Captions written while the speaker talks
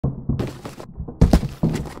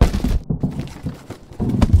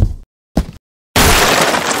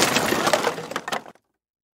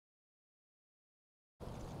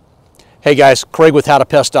Hey guys, Craig with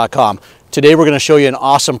howtopest.com. Today we're going to show you an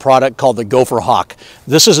awesome product called the GopherHawk.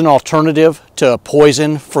 This is an alternative to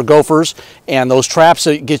poison for gophers and those traps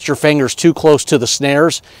that get your fingers too close to the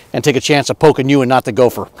snares and take a chance of poking you and not the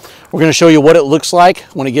gopher. We're going to show you what it looks like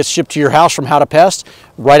when it gets shipped to your house from How to Pest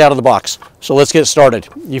right out of the box. So let's get started.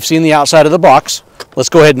 You've seen the outside of the box. Let's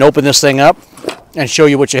go ahead and open this thing up and show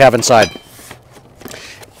you what you have inside.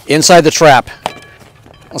 Inside the trap,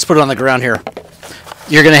 let's put it on the ground here.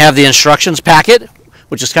 You're going to have the instructions packet,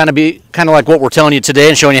 which is kind of like what we're telling you today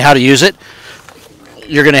and showing you how to use it.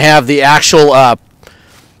 You're going to have the actual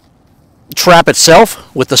trap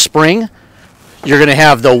itself with the spring. You're going to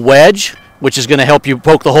have the wedge, which is going to help you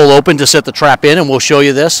poke the hole open to set the trap in, and we'll show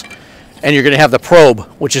you this. And you're going to have the probe,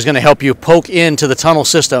 which is going to help you poke into the tunnel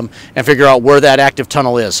system and figure out where that active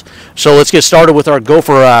tunnel is. So let's get started with our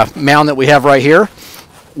gopher mound that we have right here.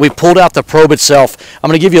 We pulled out the probe itself. I'm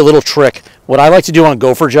going to give you a little trick. What I like to do on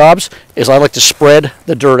gopher jobs is I like to spread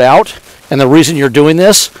the dirt out. And the reason you're doing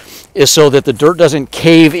this is so that the dirt doesn't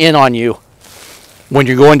cave in on you when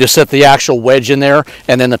you're going to set the actual wedge in there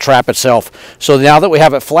and then the trap itself. So now that we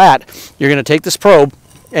have it flat, you're going to take this probe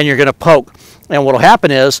and you're going to poke. And what will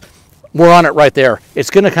happen is we're on it right there. It's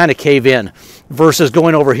going to kind of cave in versus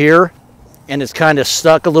going over here and it's kind of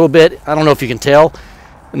stuck a little bit. I don't know if you can tell.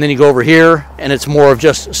 And then you go over here and it's more of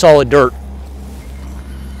just solid dirt.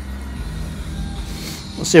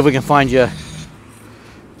 Let's see if we can find you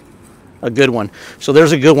a good one. So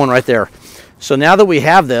there's a good one right there. So now that we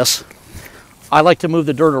have this, I like to move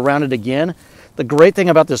the dirt around it again. The great thing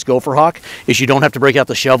about this GopherHawk is you don't have to break out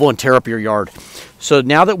the shovel and tear up your yard. So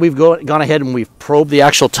now that we've gone ahead and we've probed the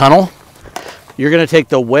actual tunnel, you're going to take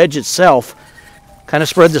the wedge itself, kind of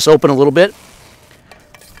spread this open a little bit,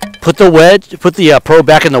 put the probe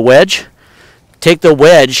back in the wedge, take the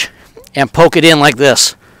wedge and poke it in like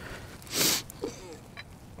this.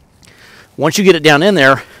 Once you get it down in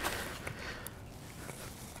there,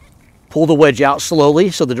 pull the wedge out slowly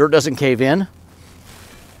so the dirt doesn't cave in.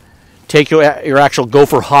 Take your actual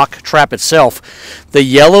GopherHawk trap itself. The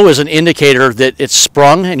yellow is an indicator that it's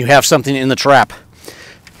sprung and you have something in the trap.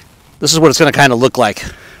 This is what it's going to kind of look like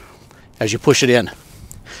as you push it in.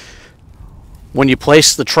 When you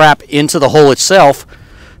place the trap into the hole itself,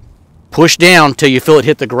 push down till you feel it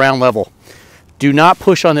hit the ground level. Do not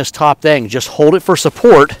push on this top thing. Just hold it for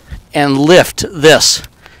support and lift this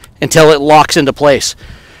until it locks into place.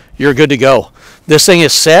 You're good to go. This thing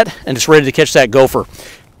is set and it's ready to catch that gopher.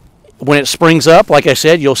 When it springs up, like I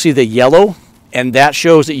said, you'll see the yellow, and that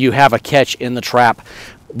shows that you have a catch in the trap.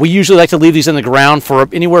 We usually like to leave these in the ground for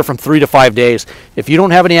anywhere from 3 to 5 days. If you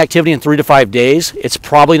don't have any activity in 3 to 5 days, it's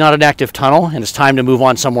probably not an active tunnel and it's time to move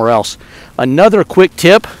on somewhere else. Another quick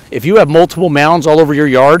tip, if you have multiple mounds all over your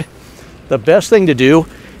yard, the best thing to do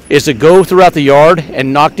is to go throughout the yard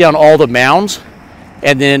and knock down all the mounds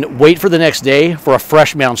and then wait for the next day for a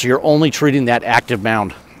fresh mound so you're only treating that active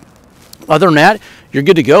mound. Other than that, you're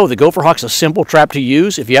good to go. The GopherHawk's a simple trap to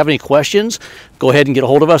use. If you have any questions, go ahead and get a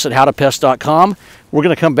hold of us at howtopest.com. We're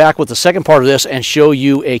going to come back with the second part of this and show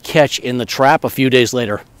you a catch in the trap a few days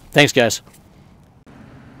later. Thanks, guys.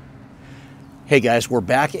 Hey, guys, we're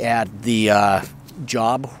back at the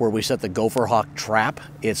job where we set the GopherHawk trap.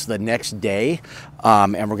 It's the next day,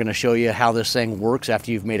 and we're going to show you how this thing works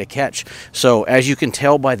after you've made a catch. So as you can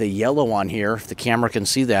tell by the yellow on here, if the camera can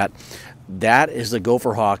see that, that is the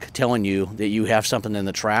GopherHawk telling you that you have something in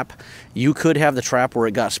the trap. You could have the trap where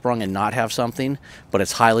it got sprung and not have something, but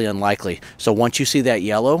it's highly unlikely. So once you see that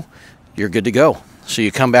yellow, you're good to go. So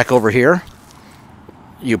you come back over here,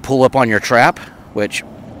 you pull up on your trap, which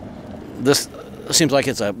this seems like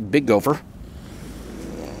it's a big gopher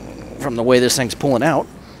from the way this thing's pulling out.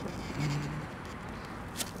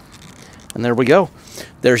 And there we go.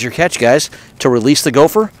 There's your catch, guys. To release the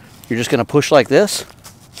gopher, you're just going to push like this.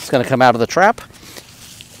 It's going to come out of the trap.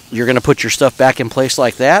 You're going to put your stuff back in place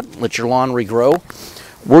like that. Let your lawn regrow.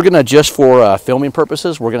 We're going to, just for filming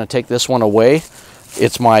purposes, we're going to take this one away.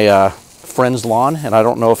 It's my friend's lawn, and I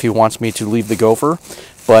don't know if he wants me to leave the gopher.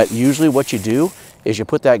 But usually what you do is you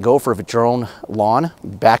put that gopher, if it's your own lawn,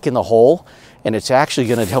 back in the hole, and it's actually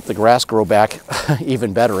going to help the grass grow back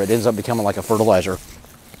even better. It ends up becoming like a fertilizer.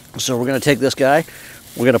 So we're going to take this guy,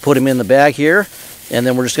 we're going to put him in the bag here, and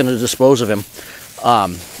then we're just going to dispose of him.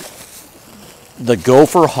 The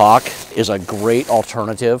GopherHawk is a great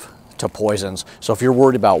alternative to poisons. So if you're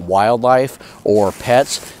worried about wildlife or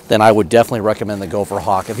pets, then I would definitely recommend the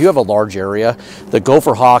GopherHawk. If you have a large area, the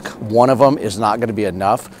GopherHawk, one of them is not going to be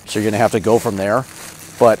enough, so you're going to have to go from there.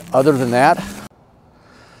 But other than that,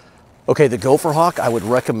 Okay, the GopherHawk, I would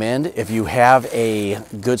recommend, if you have a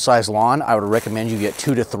good sized lawn, I would recommend you get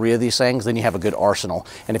 2 to 3 of these things, then you have a good arsenal.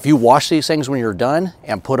 And if you wash these things when you're done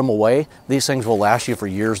and put them away, these things will last you for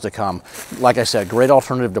years to come. Like I said, great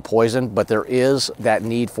alternative to poison, but there is that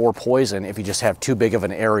need for poison if you just have too big of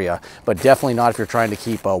an area, but definitely not if you're trying to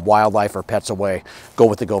keep wildlife or pets away. Go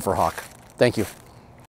with the GopherHawk. Thank you.